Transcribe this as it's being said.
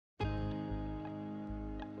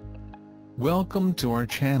Welcome to our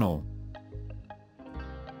channel.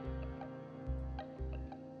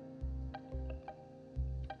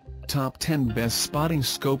 Top 10 Best Spotting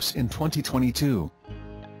Scopes in 2022.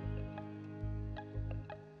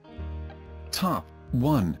 Top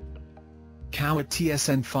 1. Kowa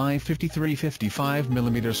TSN 553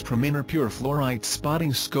 55mm Prominar Pure Fluorite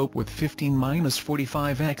Spotting Scope with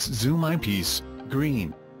 15-45x Zoom Eyepiece,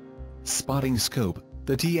 Green. Spotting Scope.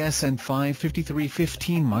 The TSN 553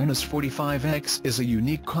 15-45x is a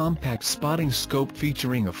unique compact spotting scope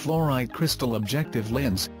featuring a fluorite crystal objective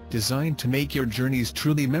lens, designed to make your journeys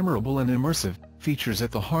truly memorable and immersive. Features at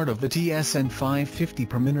the heart of the TSN 550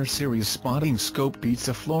 Prominar series spotting scope beats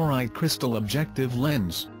a fluorite crystal objective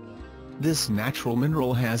lens. This natural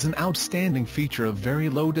mineral has an outstanding feature of very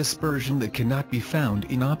low dispersion that cannot be found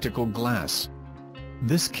in optical glass.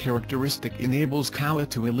 This characteristic enables Kowa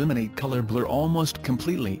to eliminate color blur almost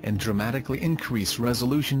completely and dramatically increase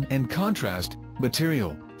resolution and contrast.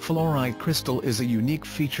 Material. Fluorite crystal is a unique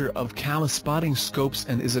feature of Kowa spotting scopes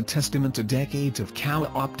and is a testament to decades of Kowa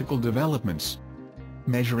optical developments.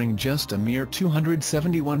 Measuring just a mere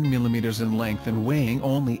 271mm in length and weighing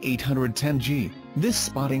only 810 g, this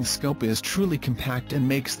spotting scope is truly compact and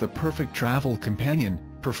makes the perfect travel companion.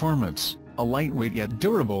 Performance. A lightweight yet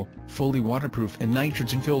durable, fully waterproof and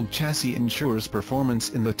nitrogen-filled chassis ensures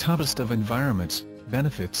performance in the toughest of environments.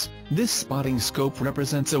 Benefits. This spotting scope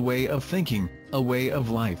represents a way of thinking, a way of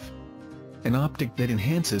life. An optic that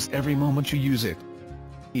enhances every moment you use it.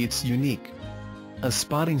 It's unique. A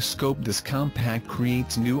spotting scope this compact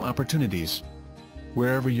creates new opportunities.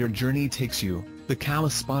 Wherever your journey takes you, the Kowa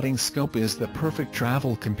spotting scope is the perfect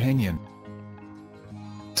travel companion.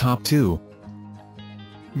 Top 2.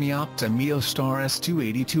 MeoStar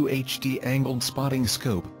S282 HD Angled Spotting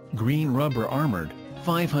Scope, Green Rubber Armored,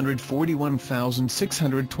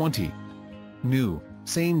 541,620. New,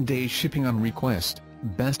 same-day shipping on request,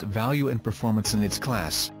 best value and performance in its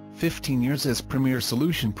class, 15 years as premier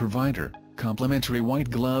solution provider, complimentary white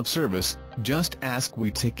glove service, just ask,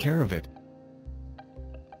 we take care of it.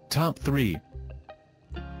 Top 3.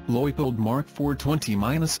 Leupold Mark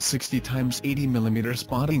 420-60x80mm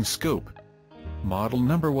Spotting Scope. Model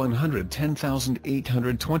number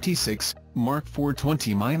 110826, Mark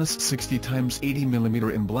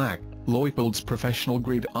 420-60x80mm in black. Leupold's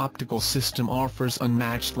professional-grade optical system offers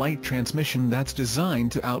unmatched light transmission that's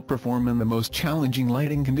designed to outperform in the most challenging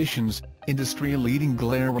lighting conditions, industry-leading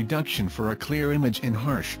glare reduction for a clear image in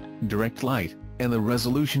harsh, direct light, and the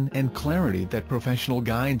resolution and clarity that professional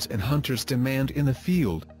guides and hunters demand in the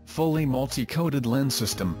field. Fully multi-coated lens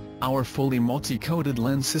system. Our fully multi-coated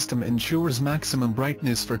lens system ensures maximum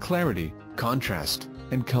brightness for clarity, contrast,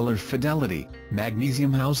 and color fidelity.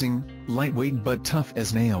 Magnesium housing, lightweight but tough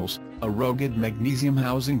as nails. A rugged magnesium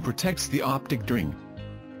housing protects the optic during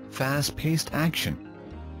fast-paced action.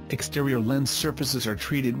 Exterior lens surfaces are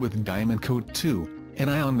treated with Diamond Coat 2, an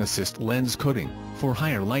ion assist lens coating, for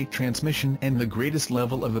higher light transmission and the greatest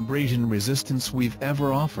level of abrasion resistance we've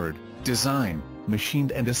ever offered. Design,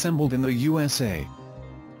 machined and assembled in the USA.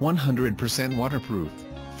 100% waterproof,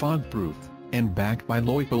 fog-proof, and backed by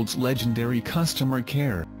Leupold's legendary customer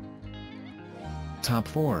care. Top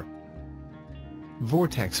 4.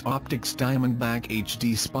 Vortex Optics Diamondback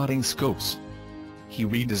HD Spotting Scopes. He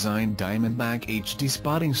redesigned Diamondback HD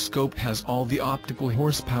Spotting Scope has all the optical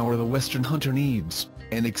horsepower the Western hunter needs,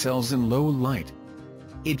 and excels in low light.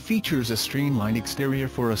 It features a streamlined exterior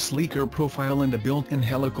for a sleeker profile and a built-in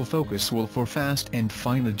helical focus wheel for fast and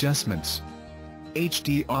fine adjustments.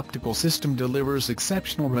 HD optical system delivers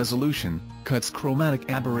exceptional resolution, cuts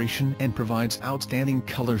chromatic aberration and provides outstanding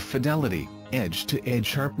color fidelity, edge-to-edge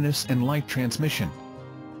sharpness and light transmission.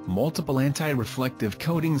 Multiple anti-reflective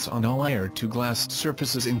coatings on all air-to-glass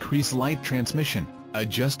surfaces increase light transmission.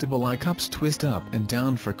 Adjustable eye cups twist up and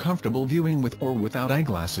down for comfortable viewing with or without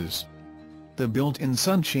eyeglasses. The built-in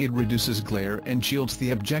sunshade reduces glare and shields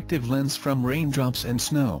the objective lens from raindrops and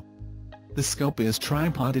snow. The scope is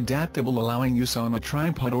tripod adaptable, allowing use on a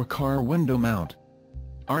tripod or car window mount.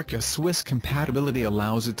 Arca Swiss compatibility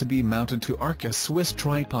allows it to be mounted to Arca Swiss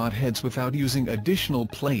tripod heads without using additional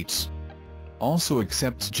plates. Also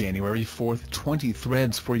accepts January 4, 20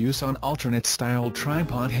 threads for use on alternate style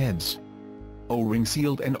tripod heads. O-ring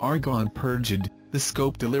sealed and argon purged, the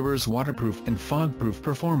scope delivers waterproof and fog-proof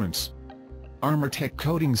performance. ArmorTech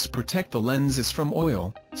coatings protect the lenses from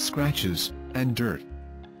oil, scratches, and dirt.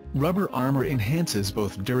 Rubber armor enhances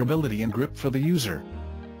both durability and grip for the user.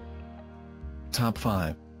 Top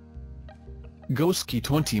 5. Goski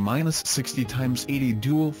 20-60x80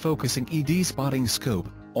 Dual Focusing ED Spotting Scope,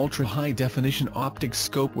 ultra-high-definition optic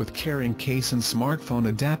scope with carrying case and smartphone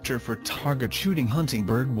adapter for target shooting, hunting,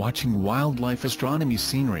 bird watching, wildlife, astronomy,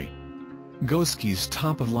 scenery. Goski's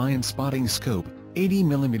top-of-line spotting scope,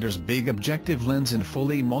 80mm big objective lens and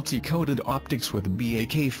fully multi-coated optics with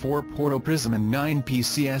BAK4 portal prism and 9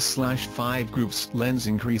 PCS/5 groups lens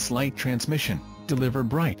increase light transmission, deliver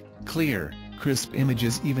bright, clear, crisp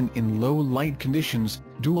images even in low light conditions.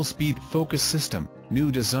 Dual-speed focus system,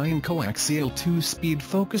 new design coaxial 2-speed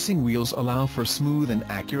focusing wheels allow for smooth and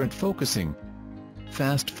accurate focusing.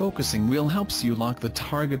 Fast focusing wheel helps you lock the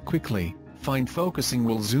target quickly, fine focusing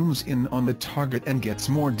wheel zooms in on the target and gets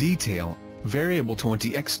more detail. Variable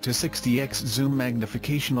 20x to 60x zoom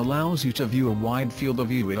magnification allows you to view a wide field of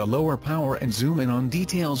view at a lower power and zoom in on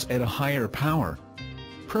details at a higher power.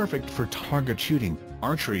 Perfect for target shooting,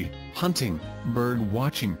 archery, hunting, bird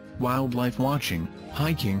watching, wildlife watching,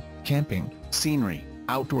 hiking, camping, scenery,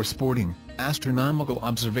 outdoor sporting, astronomical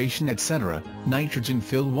observation, etc.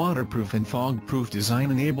 Nitrogen-filled, waterproof and fog-proof design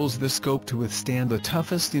enables the scope to withstand the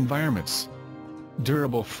toughest environments.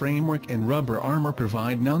 Durable framework and rubber armor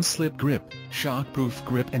provide non-slip grip, shock-proof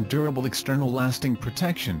grip and durable external lasting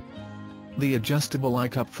protection. The adjustable eye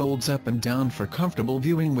cup folds up and down for comfortable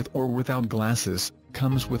viewing with or without glasses,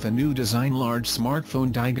 comes with a new design large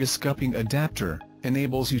smartphone Digiscoping adapter,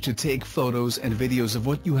 enables you to take photos and videos of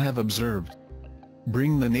what you have observed.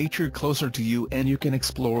 Bring the nature closer to you and you can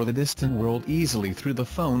explore the distant world easily through the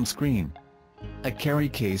phone screen. A carry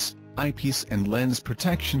case, eyepiece and lens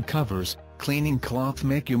protection covers, cleaning cloth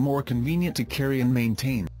make you more convenient to carry and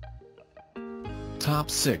maintain. Top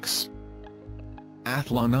 6.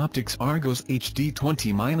 Athlon Optics Argos HD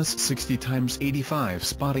 20-60x85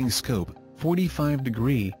 spotting scope,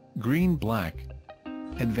 45° green-black.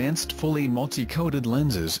 Advanced fully multi-coated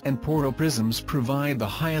lenses and portal prisms provide the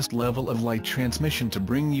highest level of light transmission to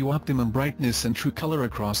bring you optimum brightness and true color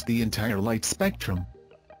across the entire light spectrum.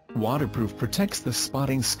 Waterproof, protects the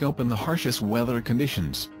spotting scope in the harshest weather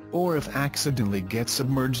conditions, or if accidentally gets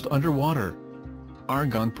submerged underwater.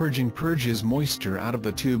 Argon purging purges moisture out of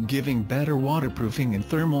the tube, giving better waterproofing and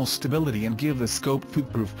thermal stability and give the scope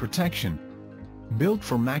footproof protection. Built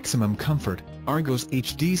for maximum comfort, Argos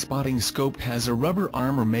HD spotting scope has a rubber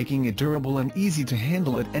armor making it durable and easy to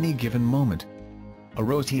handle at any given moment. A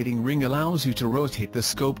rotating ring allows you to rotate the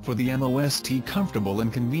scope for the most comfortable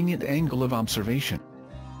and convenient angle of observation.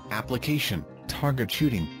 Application: target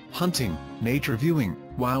shooting, hunting, nature viewing,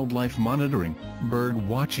 wildlife monitoring, bird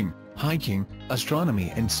watching, hiking,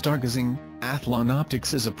 astronomy and stargazing. Athlon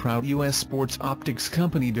Optics is a proud U.S. sports optics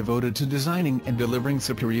company devoted to designing and delivering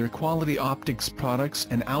superior quality optics products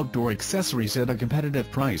and outdoor accessories at a competitive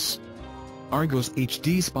price. Argos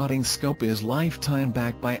HD spotting scope is lifetime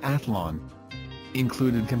backed by Athlon.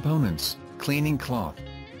 Included components: cleaning cloth.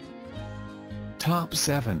 Top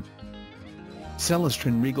 7.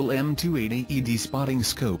 Celestron Regal M280 ED spotting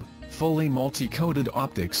scope, fully multi-coated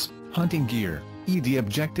optics, hunting gear, ED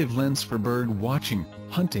objective lens for bird watching,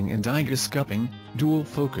 hunting and Digiscoping, dual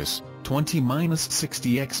focus,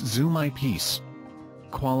 20-60x zoom eyepiece.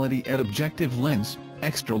 Quality ED objective lens,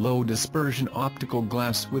 extra low dispersion optical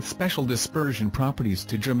glass with special dispersion properties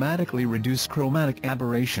to dramatically reduce chromatic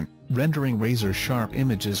aberration, rendering razor-sharp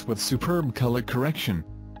images with superb color correction.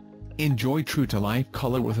 Enjoy true-to-life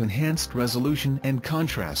color with enhanced resolution and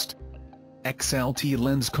contrast. XLT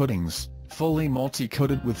lens coatings, fully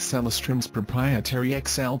multi-coated with Celestron's proprietary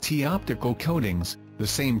XLT optical coatings, the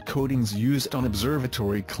same coatings used on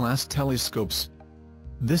observatory-class telescopes.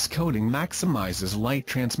 This coating maximizes light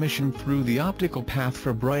transmission through the optical path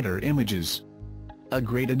for brighter images. A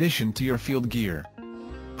great addition to your field gear.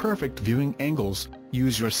 Perfect viewing angles,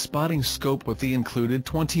 use your spotting scope with the included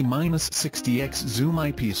 20-60x zoom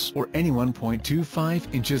eyepiece or any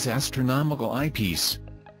 1.25 inches astronomical eyepiece.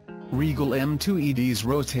 Regal M2ED's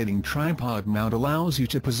rotating tripod mount allows you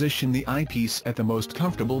to position the eyepiece at the most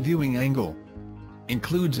comfortable viewing angle.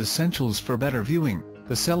 Includes essentials for better viewing.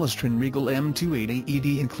 The Celestron Regal M280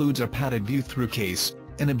 ED includes a padded view-through case,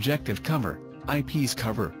 an objective cover, eyepiece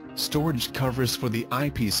cover, storage covers for the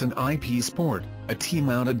eyepiece and eyepiece port, a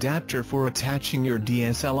T-mount adapter for attaching your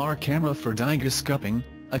DSLR camera for Digiscoping,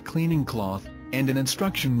 a cleaning cloth, and an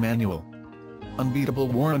instruction manual. Unbeatable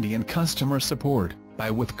warranty and customer support. Buy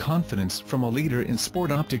with confidence from a leader in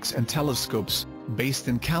sport optics and telescopes, based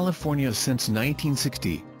in California since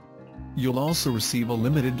 1960. You'll also receive a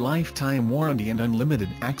limited lifetime warranty and unlimited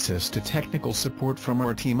access to technical support from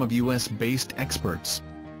our team of US-based experts.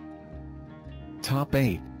 Top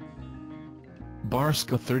 8.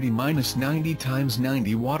 Barska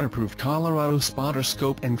 30-90x90 waterproof Colorado spotter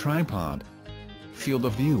scope and tripod. Field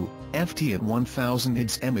of view, FT at 1000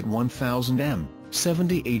 IDS M at 1000 M,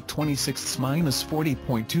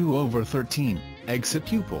 78/26-40.2/13, exit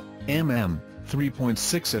pupil, mm,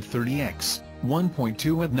 3.6 at 30x,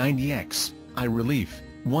 1.2 at 90x, eye relief,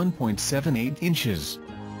 1.78 inches.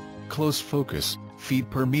 Close focus, feet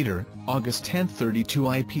per meter, August 10, 32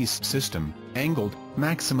 eyepiece system, angled,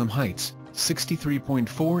 maximum heights,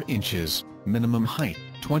 63.4 inches, minimum height,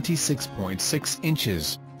 26.6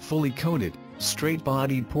 inches, fully coated,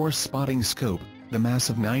 straight-bodied pore spotting scope. The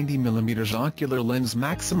massive 90mm ocular lens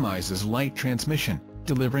maximizes light transmission,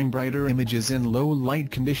 delivering brighter images in low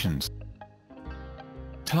light conditions.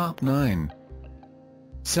 Top 9.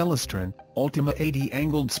 Celestron, Ultima 80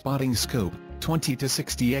 Angled Spotting Scope, 20 to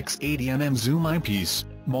 60x 80mm Zoom Eyepiece,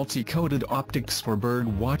 multi-coated optics for bird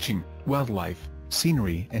watching, wildlife,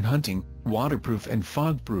 scenery and hunting, waterproof and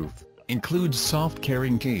fog-proof, includes soft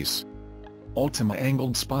carrying case. Ultima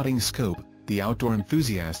Angled Spotting Scope. The outdoor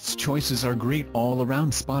enthusiast's choices are great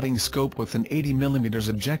all-around spotting scope with an 80mm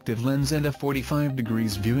objective lens and a 45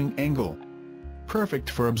 degrees viewing angle. Perfect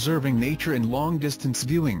for observing nature and long-distance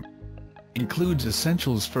viewing. Includes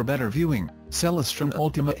essentials for better viewing. Celestron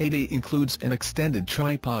Ultima 80 includes an extended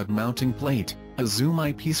tripod mounting plate, a zoom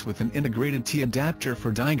eyepiece with an integrated T-adapter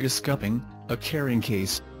for Digiscoping, a carrying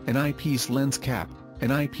case, an eyepiece lens cap,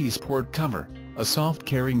 an eyepiece port cover, a soft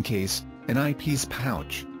carrying case, an eyepiece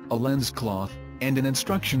pouch, a lens cloth, and an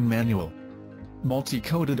instruction manual.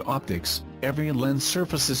 Multi-coated optics. Every lens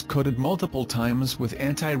surface is coated multiple times with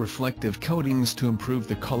anti-reflective coatings to improve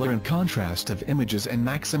the color and contrast of images and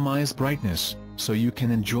maximize brightness, so you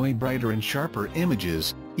can enjoy brighter and sharper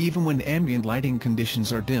images, even when ambient lighting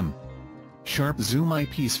conditions are dim. Sharp zoom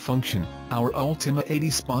eyepiece function. Our Ultima 80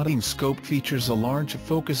 spotting scope features a large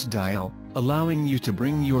focus dial, allowing you to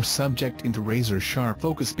bring your subject into razor-sharp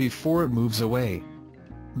focus before it moves away.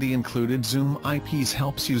 The included zoom eyepiece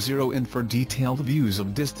helps you zero in for detailed views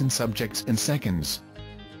of distant subjects in seconds.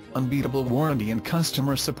 Unbeatable warranty and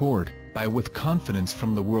customer support. Buy with confidence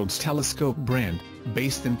from the world's telescope brand,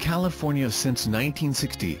 based in California since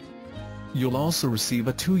 1960. You'll also receive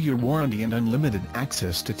a 2-year warranty and unlimited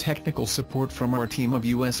access to technical support from our team of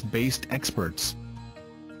US-based experts.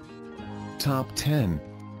 Top 10.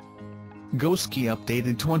 Goski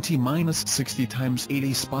updated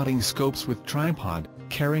 20-60x80 spotting scopes with tripod,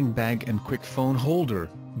 carrying bag and quick phone holder,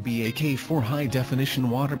 BAK4 high-definition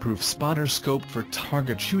waterproof spotter scope for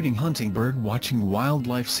target shooting, hunting, bird watching,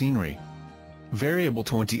 wildlife scenery. Variable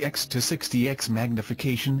 20x to 60x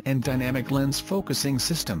magnification and dynamic lens focusing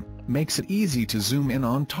system, makes it easy to zoom in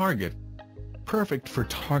on target. Perfect for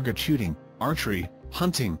target shooting, archery,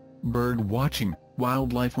 hunting, bird watching,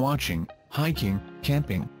 wildlife watching, hiking,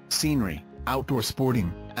 camping, scenery, outdoor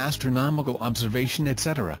sporting, astronomical observation,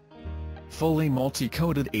 etc. Fully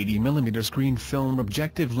multi-coated 80mm screen film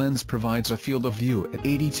objective lens provides a field of view at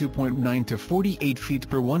 82.9 to 48 feet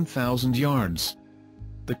per 1,000 yards.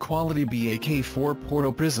 The quality BAK4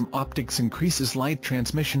 Porto Prism optics increases light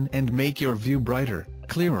transmission and make your view brighter,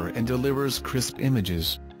 clearer and delivers crisp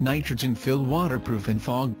images. Nitrogen-filled waterproof and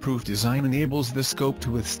fog-proof design enables the scope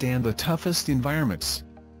to withstand the toughest environments.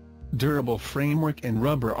 Durable framework and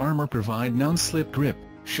rubber armor provide non-slip grip,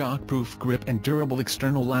 shock-proof grip and durable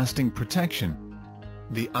external lasting protection.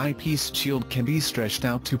 The eyepiece shield can be stretched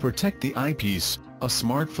out to protect the eyepiece. A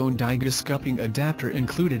smartphone Digiscoping adapter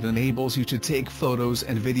included enables you to take photos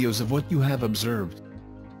and videos of what you have observed.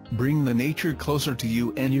 Bring the nature closer to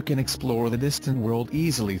you and you can explore the distant world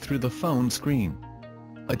easily through the phone screen.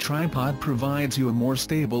 A tripod provides you a more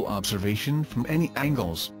stable observation from any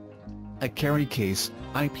angles. A carry case,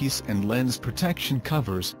 eyepiece and lens protection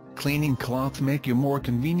covers, cleaning cloth make you more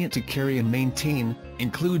convenient to carry and maintain,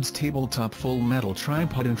 includes tabletop full metal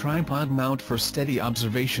tripod and tripod mount for steady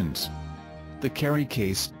observations. The carry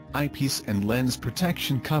case, eyepiece and lens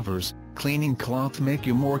protection covers, cleaning cloth make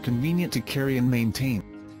you more convenient to carry and maintain.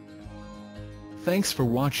 Thanks for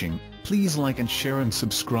watching. Please like and share and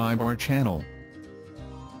subscribe our channel.